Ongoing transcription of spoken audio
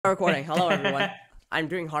Recording. Hello, everyone. I'm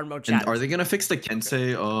doing hard mode And chat. are they gonna fix the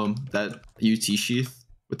Kensei that UT sheath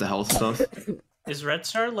with the health stuff? Is Red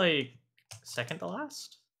Star like second to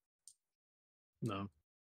last? No.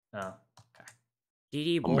 No. Okay.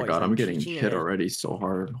 GG Oh my boys, god, I'm getting teaching hit it. already so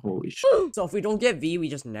hard. Holy shit. So if we don't get V, we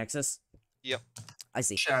just Nexus. Yep. I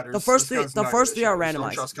see. Shatters. The first This three, guy's not good at are Shatters. Don't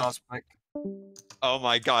randomized. trust Cosmic. Oh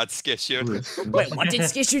my god, Skishu. Wait, what did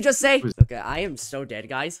Skishu just say? Okay, I am so dead,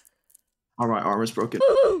 guys. Oh, my arm is broken.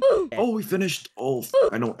 Oh, we finished. Oh,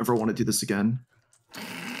 I don't ever want to do this again.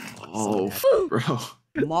 Oh, bro.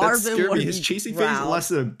 Marvin that scared would me. His be chasing proud. phase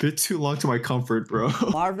lasted a bit too long to my comfort, bro.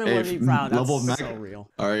 Marvin Hey, would be proud. That's level of so real.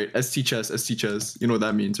 Alright, ST chess. You know what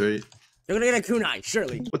that means, right? You're gonna get a kunai,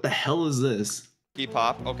 surely. What the hell is this?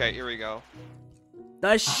 Pop. Okay, here we go.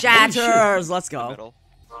 The Shatters! Let's go. Middle.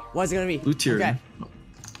 What's it gonna be? Blue tier. Okay.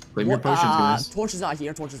 Blame your potions, guys. Torch is not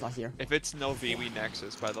here. Torch is not here. If it's no V, we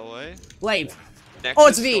Nexus, by the way. Blame. Nexus, Oh,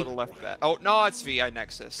 it's V. go to left back. Oh, no, it's V. I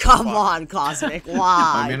Nexus. Come Fuck. on, Cosmic. My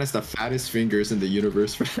Why? man has the fattest fingers in the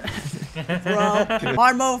universe for that. Bro,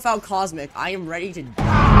 hard mode without Cosmic. I am ready to.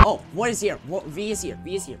 Oh, what is here? What, V is here.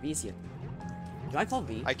 V is here. V is here. Do I call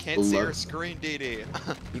V? I can't see your screen, DD.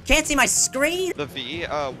 You can't see my screen. The V,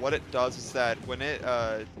 what it does is that when it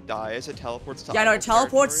dies, it teleports to Yeah, no, idle it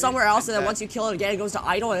teleports territory, somewhere else, and then that- once you kill it again, it goes to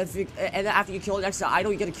idle, and then after you kill it next to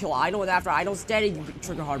idle, you get to kill idle, and after idle's dead, you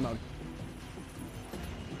trigger hard mode.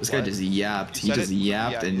 This guy What? just yapped. He said just it-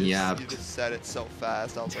 yapped yeah, and you yapped. just said it so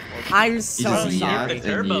fast. I was like, okay. I'm just so yapped. sorry. In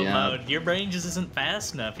turbo yeah. mode, your brain just isn't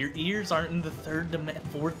fast enough. Your ears aren't in the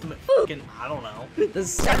fourth dimension. Fucking, I don't know. The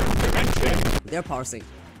seventh dimension. They're parsing.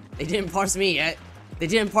 They didn't parse me yet. They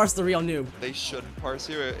didn't parse the real noob. They shouldn't parse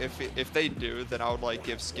you. If they do, then I would like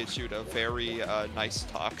give Skitshoot a very nice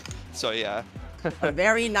talk. So yeah. A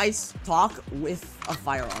very nice talk with a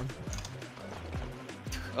firearm.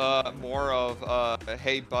 More of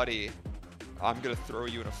hey buddy, I'm gonna throw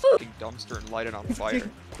you in a fucking dumpster and light it on fire.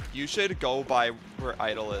 You should go by where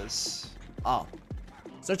idle is. Oh.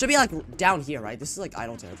 So it should be like down here, right? This is like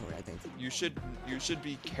idle territory, I think. You should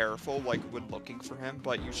be careful like when looking for him,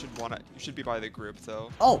 but you should be by the group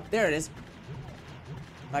though. Oh, there it is.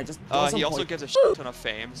 Alright, just He also gives a shit ton of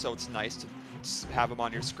fame, so it's nice to have him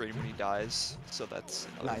on your screen when he dies. So that's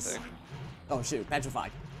another Nice. thing. Oh shoot,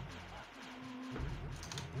 petrified.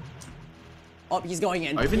 Oh, he's going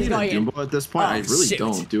in. I even He's need a going in. Doombo at this point. Oh, I really shit.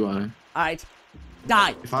 don't, do I? Alright.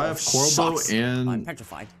 Die. If I have Coral shucks. Bow and I'm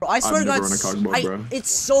petrified. Bro, I swear to never God, run a cog mode, bro.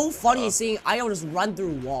 it's so funny seeing Io just run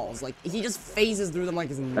through walls. Like, he just phases through them like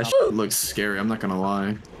it's that nothing. shit looks scary. I'm not gonna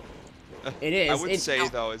lie. It is. I would say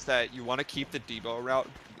though is that you want to keep the Debo route.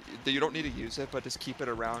 You don't need to use it, but just keep it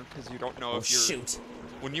around because you don't know Oh, if you're. shoot.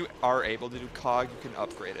 When you are able to do cog, you can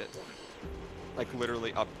upgrade it. Like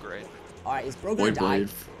literally upgrade. Alright, is bro gonna Boy, die?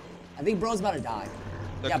 brave. I think bro's about to die.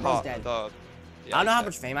 The Yeah, bro's cog- dead. yeah, I don't know how he's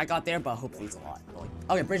much dead. fame I got there, but hopefully it's a lot.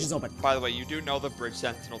 Okay, bridge is open. By the way, you do know the bridge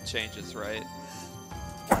sentinel changes, right?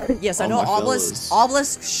 Yes, I Oh, know my Obelisk. fellas.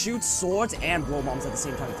 Obelisk shoots swords and blow bombs at the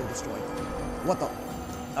same time if they're destroyed. What the?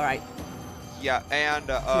 Alright. Yeah, and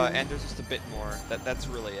there's just a bit more. That's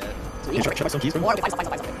really it. Should I some keys, bro? Give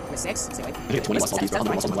me 6. Stay away. Give me 20 muscle keys, bro. I'm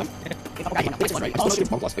muscle left.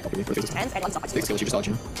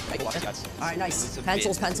 Alright, nice.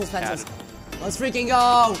 Pencils. Let's freaking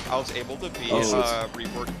go! I was able to be Oh.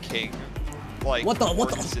 Reborn King, like What the- more what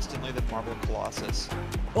the- consistently than Marble Colossus.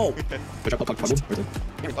 Oh. Be careful.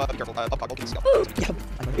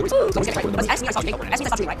 S means I stop shooting, right?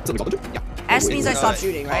 S means I stop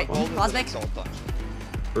shooting, right? Cosmic?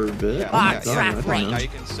 For a bit. Yeah, Ah, yeah, trap yeah. range. Now you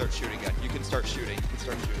can start shooting again. You can start shooting.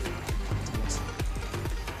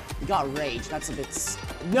 You got rage. That's a bit.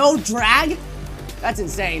 No drag? That's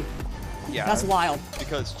insane. Yeah. That's wild.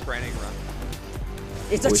 Because training run.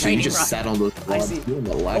 It's a Oh, so you training just run. sat on those I rods see. doing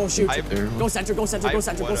the Oh shoot. there. Go center. I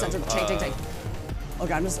would've, Tank.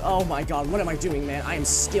 Okay, I'm just. Oh my god, what am I doing, man? I am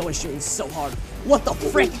skillless shooting so hard. What the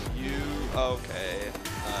frick? You okay?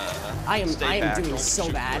 I am back, doing don't so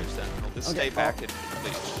shoot bad. Bridge Sentinel. Just Okay, stay back oh. and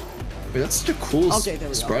leech. Wait, that's such a cool Okay, there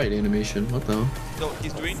we go. sprite animation. What the hell? So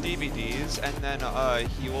he's doing DVDs, and then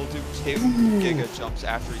he will do 2 giga jumps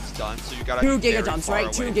after he's done. So you gotta 2 be giga very jumps, far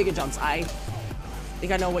right? away. 2 giga jumps. I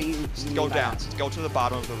think I know what you mean Go by down. that. Just go to the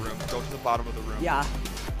bottom of the room. Go to the bottom of the room. Yeah.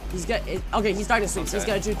 He's got. Okay, he's starting to sleep, so he's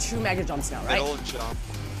Okay. gonna do 2 mega jumps now, right? Middle jump.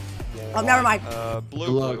 Oh, never mind. Blue.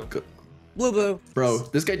 Look, Blue. bro,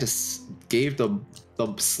 this guy just gave the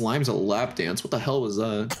The slime's a lap dance. What the hell was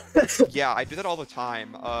that? Yeah, I do that all the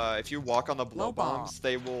time. If you walk on the blow bombs,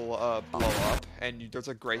 they will blow up, and there's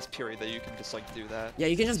a grace period that you can just like do that. Yeah,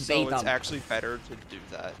 you can just bait So them. it's actually better to do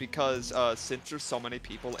that because since there's so many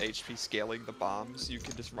people HP scaling the bombs, you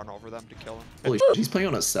can just run over them to kill them. Holy shit, he's playing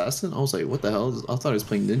on Assassin? I was like, what the hell? I thought he was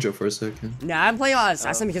playing Ninja for a second. Nah, I'm playing on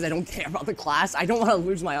Assassin because I don't care about the class. I don't want to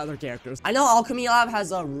lose my other characters. I know Alchemy Lab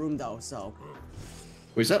has a room though, so.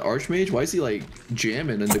 Wait, is that Archmage? Why is he like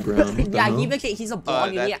jamming in the ground? What the Yeah, hell? he's a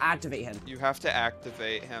blob. You need to activate him. You have to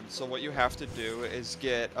activate him. So what you have to do is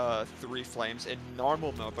get 3 flames in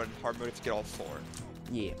normal mode, but in hard mode you have to get all 4.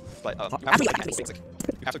 Yeah. But you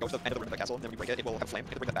have to go to the end of the room of the castle, and then we break it. It will have a flame. You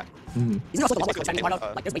have to bring that back. He's also like there's way too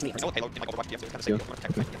many. Halo in like Overwatch, you have to kind of say you want to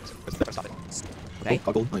stop it. Okay.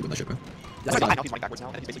 Toggle. I ain't doing that shit, bro. He's running backwards now,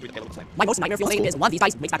 and he's basically doing the Halo with the flame. My most nightmare feeling is one of these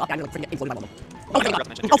guys makes back up and I'm freaking imploding my level. Oh, I forgot to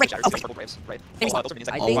mention, purple braves, right? Those are minions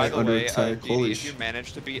that I think- by the under way, attack, DD, holy if you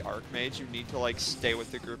manage to beat Archmage, you need to like stay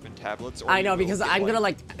with the group in tablets. Or I you know will because get, I'm gonna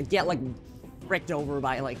like get like fricked over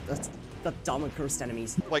by like the dumb and cursed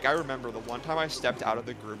enemies. Like I remember the one time I stepped out of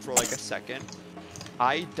the group for like a second,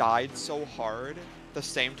 I died so hard the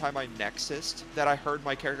same time I Nexused that I heard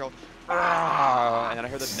my character go, ah, and then I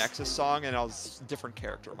heard the Nexus song and I was a different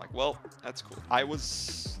character. I'm like, well, that's cool. I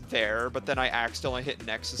was there, but then I accidentally hit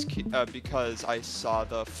Nexus because I saw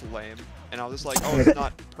the flame, and I was just like, oh, it's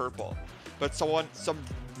not purple. But some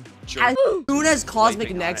jerk As soon as Cosmic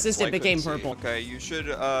lightning on Nexus, so I it became couldn't see. purple. Okay, you should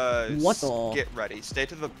What the? get ready. Stay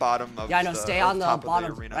to the bottom of Yeah, I know. the, Stay or on the top of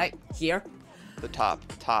bottom, arena. right here. The top.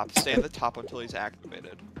 Stay on the top until he's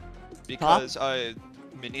activated. Because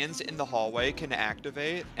minions in the hallway can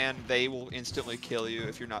activate, and they will instantly kill you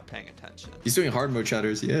if you're not paying attention. He's doing hard mode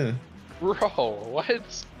shatters, yeah. Bro,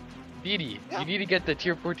 what? Didi, Yeah. you need to get the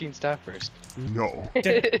tier 14 staff first. No.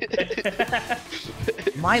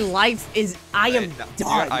 My life is. I am No, you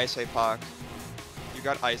done. got Ice Apoc. You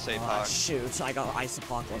got Ice Oh, Apoc. shoot, I got Ice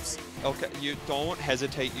Apocalypse. Okay, you don't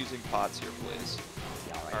hesitate using pots here, please.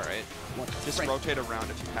 Yeah, Alright. What the Just frick? rotate around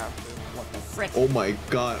if you have to. What the frick? Oh my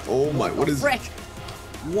god. Oh my. What the is? frick?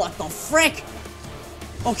 What the frick?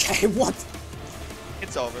 Okay, what?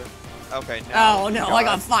 It's over. Okay, now. Oh no, you I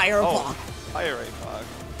got Fire Oh, Apoc. Fire Apoc.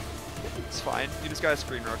 It's fine. You just gotta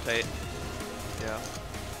screen rotate. Yeah.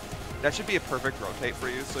 That should be a perfect rotate for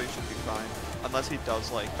you, so you should be fine. Unless he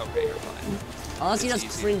does like, okay, you're fine. Unless he It's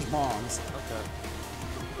does easy. cringe bombs. Okay.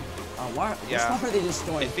 Why Yeah. are they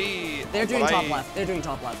destroying? If he, They're doing what top I- left. They're doing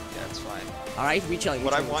top left. Yeah, it's fine. All right, we chilling.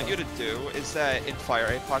 What I want you to do is that in Fire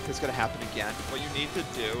Apoc is going to happen again. What you need to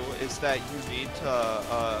do is that you need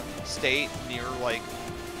to stay near, like,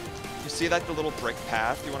 you see that the little brick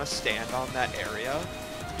path? You want to stand on that area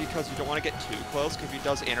because you don't want to get too close because if he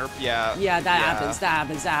does Yeah, that happens. That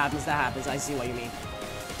happens. That happens. That happens. I see what you mean.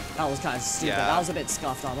 That was kind of stupid. Yeah. That was a bit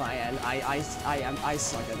scuffed on my end. I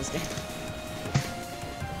suck at this game.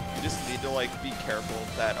 You just need to, like, be careful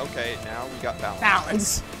that, okay, now we got balance.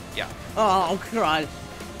 Balance. Yeah. Oh crud.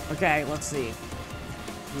 Okay, let's see.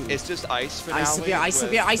 It's just Ice Finale Ice Sphere. Ice with,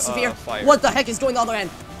 Sphere. Ice Sphere. Fire. What the heck is going the other end?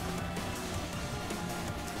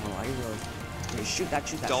 Oh, I really. Okay, shoot that.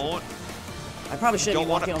 Shoot that. Don't I probably shouldn't don't be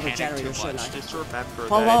want walking to over panic too generators, shouldn't much. I? Just remember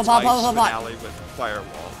Pop, that it's pop, Ice pop, pop. Finale with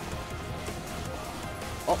Firewall.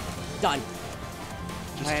 Oh, done.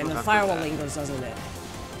 Just And the remember firewall that. lingers, doesn't it?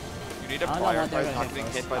 You need to I don't know what they're prioritize gonna not hit being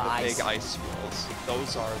first. hit by The the ice. big ice swirls.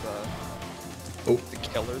 Those are the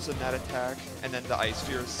killers in that attack, and then the ice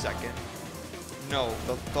sphere is second. No,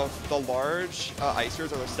 the large ice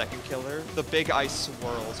spheres are the second killer. The big ice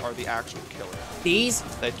swirls are the actual killer. These?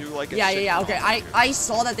 They do like a Yeah, shit okay. ton. I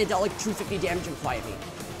saw that they dealt like 250 damage and quiet me.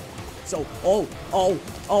 So, oh,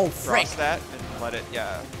 frick. Cross that and let it,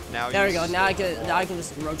 yeah. Now There we you go. Now I slow can the now I wall. can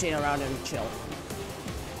just rotate around and chill.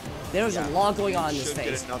 There's Yeah. a lot going on in You this should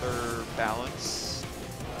phase. get another balance.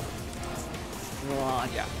 God.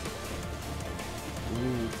 Yeah,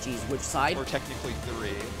 Ooh, jeez, which side? or technically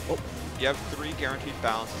 3. Oh. You have 3 guaranteed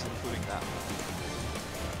balances, including that one.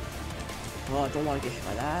 Oh, I don't want to get hit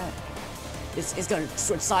by that. It's gonna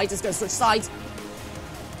switch sides. It's gonna switch sides.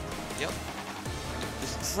 Yep.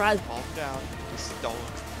 Just Crap. calm down. Just don't.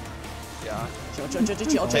 Yeah. Chill. Take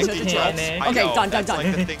chill. the breaths. I Okay, know, done. that's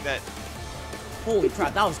like the thing that. Holy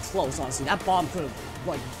crap, that was close, honestly. That bomb could have,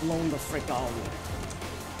 like, blown the frick out of me.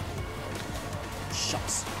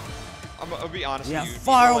 Shucks. I'll be honest Yeah, with you.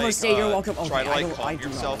 far you need to, overstayed your welcome. Try Okay, to I like don't- I calm do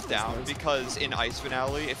not yourself like those down words. because in Ice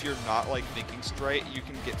Finale, if you're not like thinking straight, you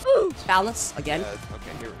can get. Balance again.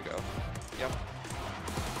 Okay, here we go. Yep.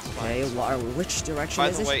 It's fine, Okay, it's fine. which direction By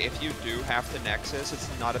is the it? way, if you do have to Nexus, it's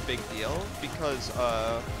not a big deal because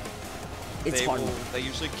It's hard. they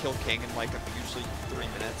usually kill King in like usually 3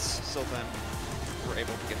 minutes. So then were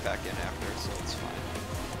able to get back in after, so it's fine.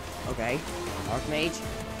 Okay. Archmage.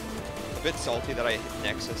 A bit salty that I hit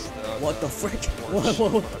Nexus though. What the frick?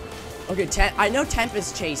 Whoa. Okay, I know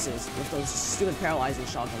Tempest chases with those stupid paralyzing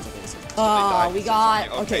shotguns of his. Oh, we got.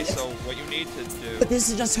 Okay, so what you need to do. But this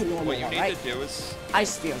is just a normal What you one, need right? to do is. Ice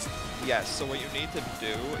spears. Yes, so what you need to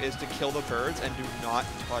do is to kill the birds and do not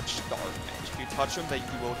touch the Archmage. If you touch them,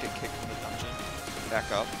 you will get kicked from the dungeon.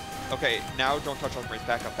 Back up. Okay, now don't touch Archmage.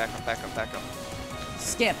 Back up, back up, back up, back up.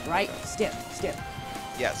 Skip, right? Skip.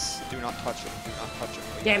 Yes, do not touch him. Do not touch him.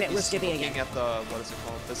 Damn it, we're skipping again. Looking at the, what is it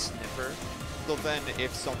called? The sniffer. So then,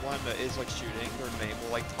 if someone is like shooting, their name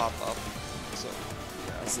will like pop up. So,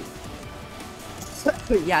 yeah. I see.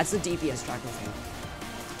 Yeah, it's the DPS tracker thing.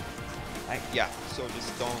 Right. Yeah, so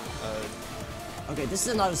just don't, Okay, this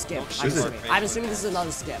is another skip. I'm assuming this is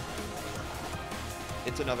another skip.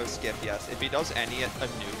 It's another skip, yes. If he does a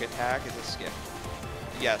nuke attack, it's a skip.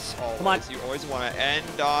 Yes, always. Come on. You always want to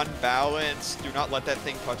end on balance. Do not let that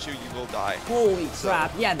thing touch you. You will die. Holy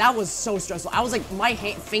crap. Yeah, that was so stressful. I was like, my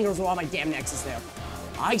fingers were on my damn Nexus there.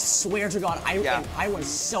 I swear to God, I was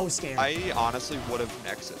so scared. I honestly would have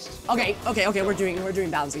Nexus. Okay, we're doing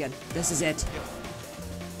balance again. This is it. Yep.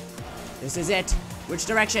 This is it. Which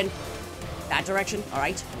direction? That direction,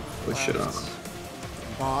 alright. Push it up.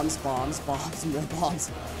 Bombs, more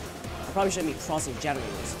bombs. I probably shouldn't be crossing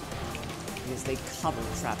generators. Because they cover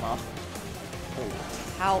the trap up. Holy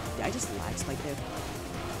cow. Did I just lag spike there?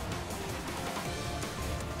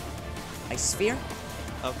 Ice sphere.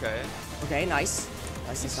 Okay. Okay, nice.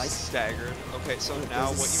 Nice. Staggered. Okay, so now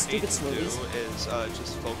what you need to do is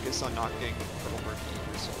just focus on not getting over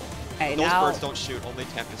heat or soul. Hey, Those now... birds don't shoot, only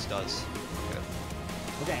Tempest does.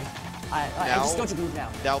 Okay. I just go to group now.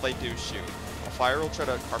 Now they do shoot. A fire will try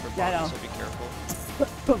to carpet bomb, so be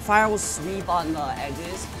careful. Fire will sweep on the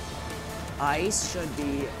edges. Ice should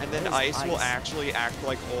be... And then ice will actually act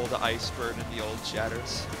like old Ice Bird in the old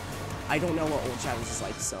Shatters. I don't know what old Shatters is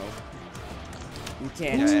like, so... You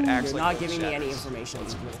can't... Yeah, you're not giving me any information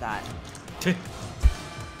with that.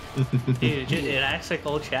 Dude, it acts like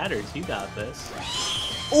old Shatters. You got this.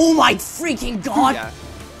 Oh my freaking God! Yeah.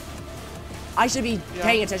 I should be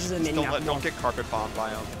paying attention to the menu now. Don't get carpet bombed by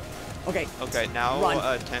them. Okay. Okay,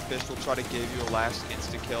 now Tempest will try to give you a last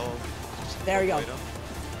insta-kill. There you go.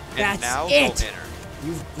 And That's now it! go inner.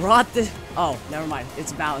 You've brought the... Oh, never mind.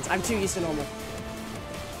 It's balanced. I'm too used to normal.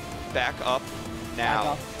 Back up now. Back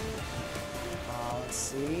up. Let's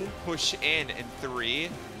see. Push in 3,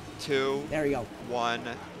 2, There you go. 1,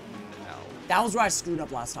 now. That was where I screwed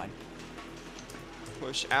up last time.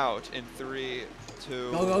 Push out in 3,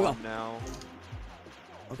 2, Go. 1 now.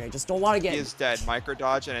 Okay, just don't want to get... He is dead. Micro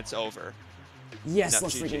dodge and it's over. Yes, No,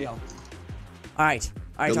 let's GG. freaking go. Alright.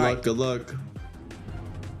 Good luck.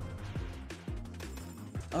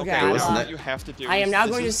 Okay, now what's what next? you have to do I am is- now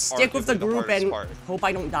this going to is stick with the arguably group hardest and part. hope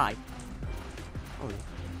I don't die. Oh.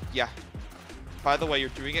 Yeah. By the way, you're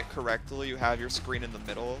doing it correctly. You have your screen in the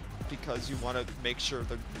middle because you want to make sure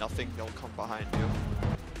that nothing will come behind you.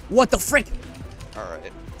 What the frick?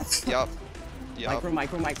 Alright. Yep.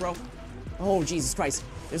 Micro. Oh, Jesus Christ.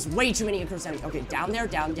 There's way too many incursive enemies. Okay, down there,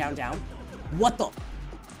 down. What the?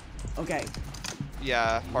 Okay.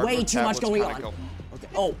 Yeah. Way too much going on. Okay.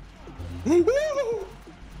 Oh.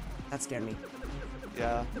 That scared me.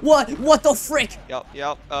 Yeah. What the frick?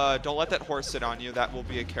 Yep. Don't let that horse sit on you. That will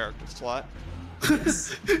be a character slot.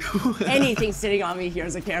 Anything sitting on me here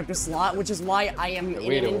is a character slot, which is why I am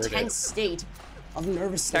in an intense state of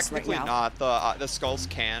nervousness right now. Technically not. The skulls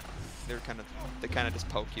can't. They kind of just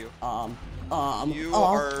poke you. You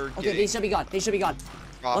are okay, they should be gone. Let's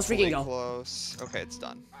freaking go. Close. Okay, it's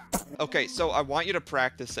done. Okay, so I want you to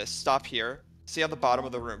practice this. Stop here. See on the bottom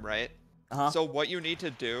of the room, right? So what you need to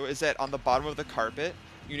do is that on the bottom of the carpet,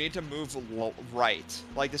 you need to move right.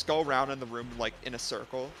 Like, just go around in the room, like, in a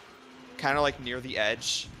circle. Kind of, like, near the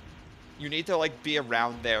edge. You need to, like, be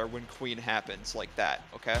around there when Queen happens, like that,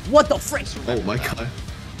 okay? What the frick? Oh my God.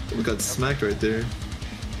 We got smacked right there.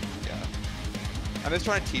 Yeah. I'm just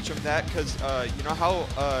trying to teach him that, because, you know how,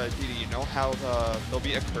 Didi, you know how there'll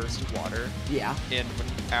be accursed water? Yeah.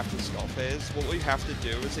 After skull phase? What you have to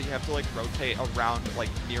do is that you have to, like, rotate around, like,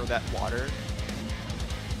 near that water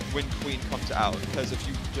when Queen comes out, because if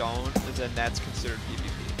you don't, then that's considered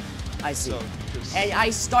PvP. I see. So just, and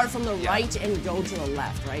I start from the right and go to the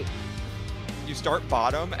left, right? You start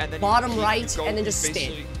bottom, and then bottom you right, go and then just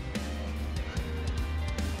basically- spin.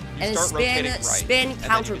 You And start rotating right, spin and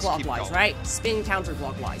then you just keep counterclockwise, going. right? Spin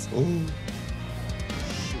counterclockwise. Oh.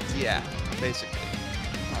 Yeah, basically.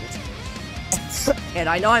 And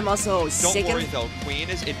I know I'm also Don't sick worry of... though, Queen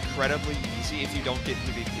is incredibly easy if you don't get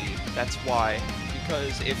PvP. That's why,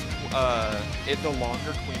 because if the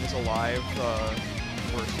longer Queen is alive,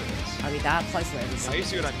 the worse it is. I mean, that applies for every Now single you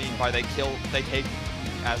see what I mean by they take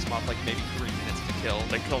Azimuth like maybe 3 minutes to kill.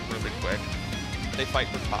 They kill really quick. They fight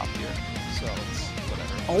for top here, so it's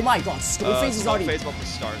whatever. Oh my god, Skull Phase is already... Skull Phase about to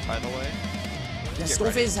start, by the way. Yeah,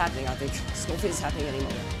 Skull Phase is happening, I think. Skull Phase is happening any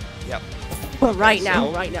moment. Yep. Right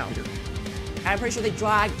now. I'm pretty sure they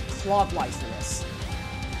drag clockwise for this.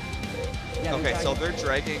 Yeah, okay, so they're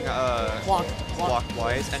dragging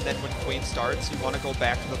clockwise, and then when Queen starts, you want to go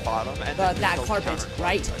back to the bottom and then that carpet,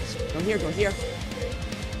 right? Go here, go here.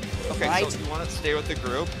 Okay, right. so you want to stay with the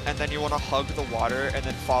group, and then you want to hug the water, and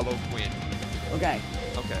then follow Queen. Okay.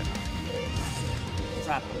 Okay.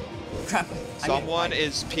 Crap. Someone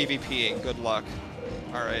is PvPing. Good luck.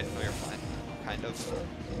 All right. No, you're fine. Kind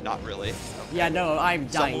of. Not really. Okay. Yeah, no, I'm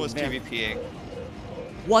dying. Someone was PvPing.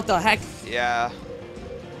 What the heck? Yeah.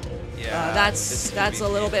 Yeah. That's a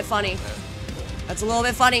little bit funny. That's a little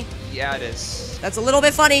bit funny. Yeah, it is. That's a little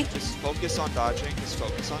bit funny. Just focus on dodging. Just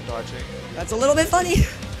focus on dodging. That's a little bit funny.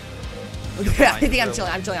 Okay, I think I'm chilling.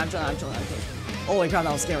 Holy crap,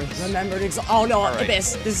 that was scary. Remembered oh no, right.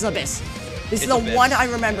 Abyss. This is Abyss. This is the Abyss. one I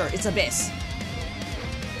remember. It's Abyss.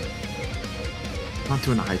 Not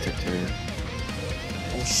doing a high-tech terrier.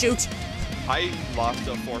 Oh shoot. I lost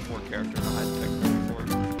a 4/4 character in a high-tech before.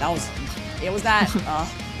 That was... It was that...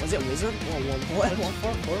 was it Wizard? What?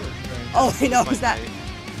 Oh, Oh, no, was that...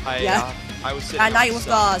 Yeah. I was sitting At night on with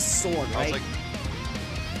sun. the sword, I right? was like,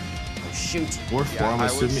 Oh shoot. 4/4, I'm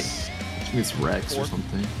assuming it's Rex or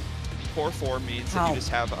something. 4/4 means that How? you just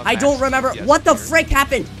have a I don't max remember. DPS What the player. frick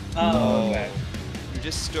happened? Oh, okay. You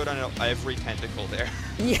just stood on every tentacle there.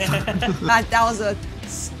 Yeah. that was a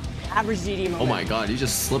average DD moment. Oh my god, you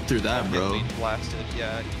just slipped through that, Get bro. lean blasted.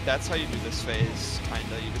 Yeah, that's how you do this phase.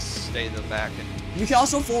 Kinda, you just stay in the back and. You can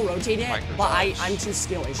also full rotate it, Micro but dodge. I'm too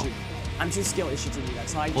skill issue. I'm too skill issue to do that,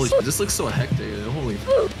 so I Holy just... shit, this looks so hectic. Holy.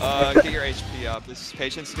 Get your HP up. This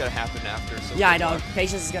patience is gonna happen after. So Yeah, I good know. luck.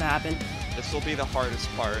 Patience is gonna happen. This will be the hardest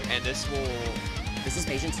part, and this will. This is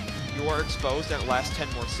patience. You are exposed and it lasts 10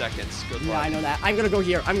 more seconds. Good Yeah, luck. I know that. I'm gonna go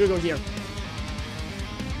here.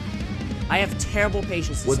 I have terrible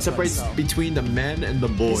patience. What separates between the men and the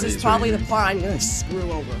boys? This is probably right the part I'm gonna screw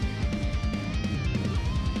over.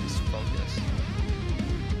 Just focus.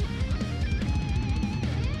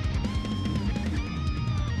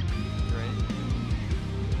 Great.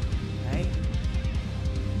 Okay.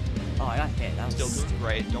 Oh, I got hit. That was Still doing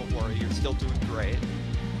great. Don't worry. You're still doing great.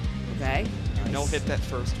 Okay. No hit that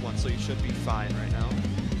first one, so you should be fine right now.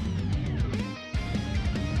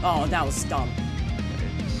 Oh, that was dumb.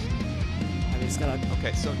 I'm just gonna...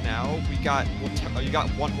 Okay, so now we got you got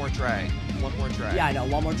one more drag. One more drag. Yeah, I know.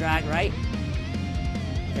 One more drag, right?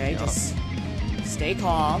 Okay, Yep. just stay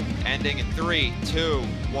calm. Ending in 3, 2,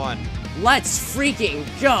 1. Let's freaking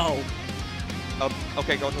go! Up.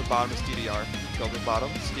 Okay, go to the bottom. It's DDR. Go to the bottom.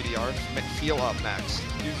 It's DDR. Heal up, Max.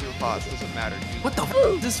 Use your pots. Doesn't matter. What the f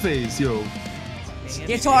is this phase, yo?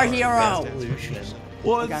 Guitar Hero!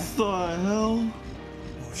 What Okay. the hell?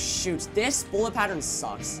 Oh, shoot. This bullet pattern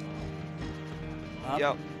sucks.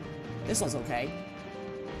 Yep. This one's okay.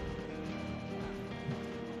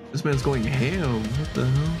 This man's going ham. What the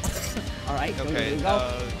hell? Alright, Okay.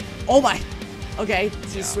 go. Oh my! Okay,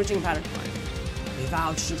 he's Yeah. switching pattern. They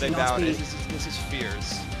vowed she They cannot bowed. be. This is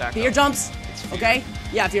fears. Back Fear up. jumps? It's fear. Okay?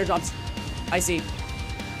 Yeah, fear jumps. I see.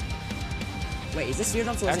 Wait, is this fear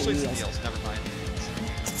jumps or is Actually, it it's Neos? Neils. Never mind.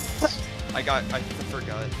 I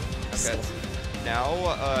forgot. Okay.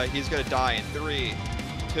 Now, he's gonna die in 3,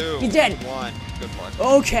 2, He did. 1. Good luck.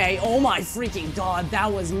 Okay, oh my freaking god, that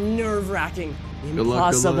was nerve-wracking. Good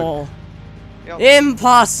luck, good luck. Impossible. Yep.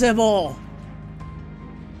 Impossible!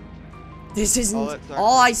 This is All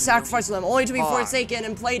all that I sacrificed for them, only to be Pawn. forsaken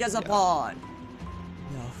and played as a Yeah. pawn.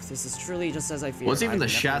 No, this is truly just as I feared. What's even the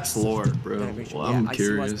I've never Shat's had such lore, bro? dedication. Well, Yeah, I'm I see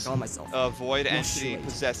what I curious. call myself. Void No entity shit.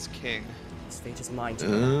 possessed king. This fate is mine to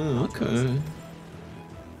Okay.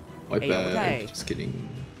 My Hey, bad. okay. Just kidding.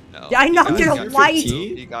 No. Yeah, I he knocked got- your he got- light!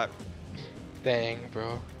 He got Dang,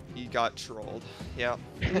 bro. he got trolled. Yep.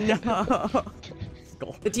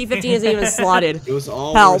 No. The T-15 isn't even slotted. It was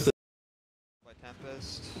all Help. worth it. By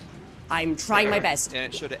Tempest. I'm trying my best.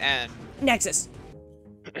 And it should end. Nexus.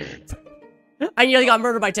 I nearly got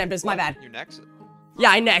murdered by Tempest, my bad. You next. Yeah,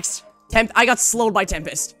 I next. I got slowed by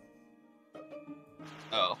Tempest.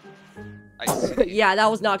 Oh. I see. Yeah, that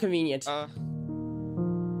was not convenient.